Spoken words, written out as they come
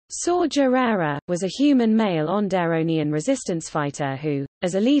Saw Gerrera was a human male Onderonian resistance fighter who,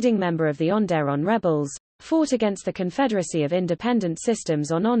 as a leading member of the Onderon rebels, fought against the Confederacy of Independent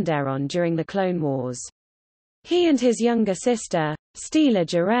Systems on Onderon during the Clone Wars. He and his younger sister, Stella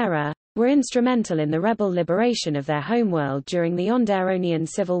Gerrera, were instrumental in the rebel liberation of their homeworld during the Onderonian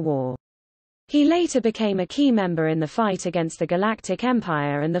Civil War. He later became a key member in the fight against the Galactic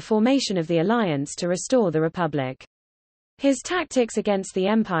Empire and the formation of the Alliance to restore the Republic. His tactics against the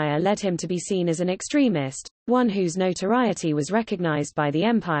Empire led him to be seen as an extremist, one whose notoriety was recognized by the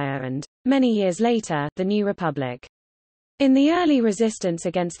Empire and, many years later, the New Republic. In the early resistance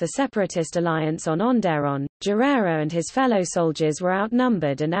against the Separatist alliance on Onderon, Gerrera and his fellow soldiers were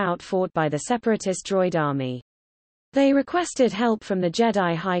outnumbered and outfought by the Separatist droid army. They requested help from the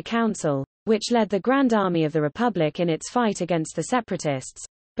Jedi High Council, which led the Grand Army of the Republic in its fight against the Separatists,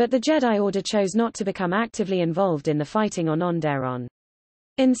 but the Jedi Order chose not to become actively involved in the fighting on Onderon.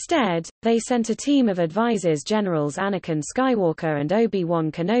 Instead, they sent a team of advisors Generals Anakin Skywalker and Obi-Wan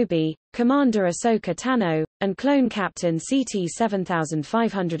Kenobi, Commander Ahsoka Tano, and Clone Captain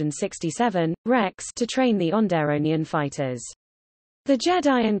CT-7567, Rex, to train the Onderonian fighters. The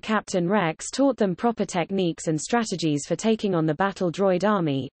Jedi and Captain Rex taught them proper techniques and strategies for taking on the battle droid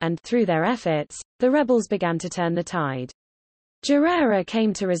army, and, through their efforts, the rebels began to turn the tide. Gerrera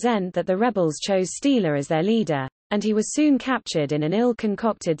came to resent that the rebels chose Stella as their leader, and he was soon captured in an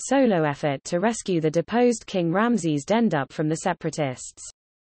ill-concocted solo effort to rescue the deposed King Ramses Dendup from the Separatists.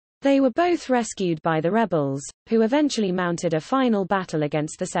 They were both rescued by the rebels, who eventually mounted a final battle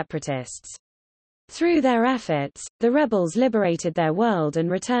against the Separatists. Through their efforts, the rebels liberated their world and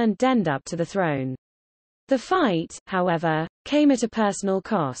returned Dendup to the throne. The fight, however, came at a personal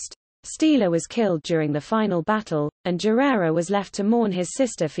cost. Stella was killed during the final battle, and Gerrera was left to mourn his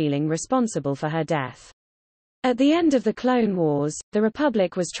sister, feeling responsible for her death. At the end of the Clone Wars, the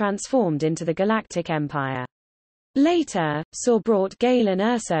Republic was transformed into the Galactic Empire. Later, Saw brought Galen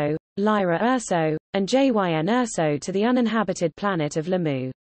Erso, Lyra Erso, and Jyn Erso to the uninhabited planet of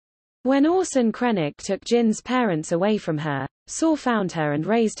Lamu. When Orson Krennic took Jin's parents away from her, Saw found her and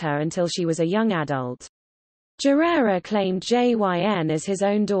raised her until she was a young adult. Gerrera claimed Jyn as his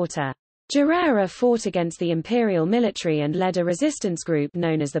own daughter. Gerrera fought against the Imperial military and led a resistance group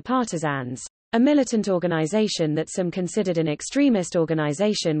known as the Partisans, a militant organization that some considered an extremist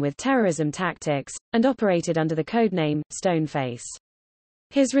organization with terrorism tactics, and operated under the codename Stoneface.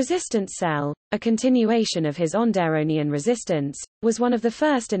 His resistance cell, a continuation of his Onderonian resistance, was one of the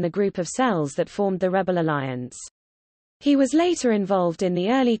first in the group of cells that formed the Rebel Alliance. He was later involved in the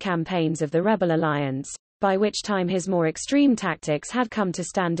early campaigns of the Rebel Alliance, by which time his more extreme tactics had come to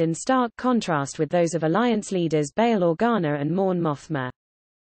stand in stark contrast with those of Alliance leaders Bail Organa and Mon Mothma.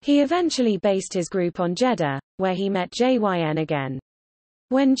 He eventually based his group on Jeddah, where he met Jyn again.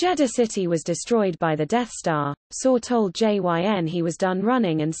 When Jeddah City was destroyed by the Death Star, Saw told Jyn he was done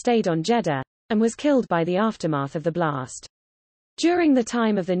running and stayed on Jeddah, and was killed by the aftermath of the blast. During the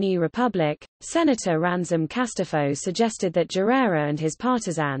time of the New Republic, Senator Ransom Castafo suggested that Gerrera and his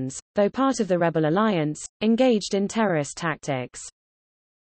partisans, though part of the Rebel Alliance, engaged in terrorist tactics.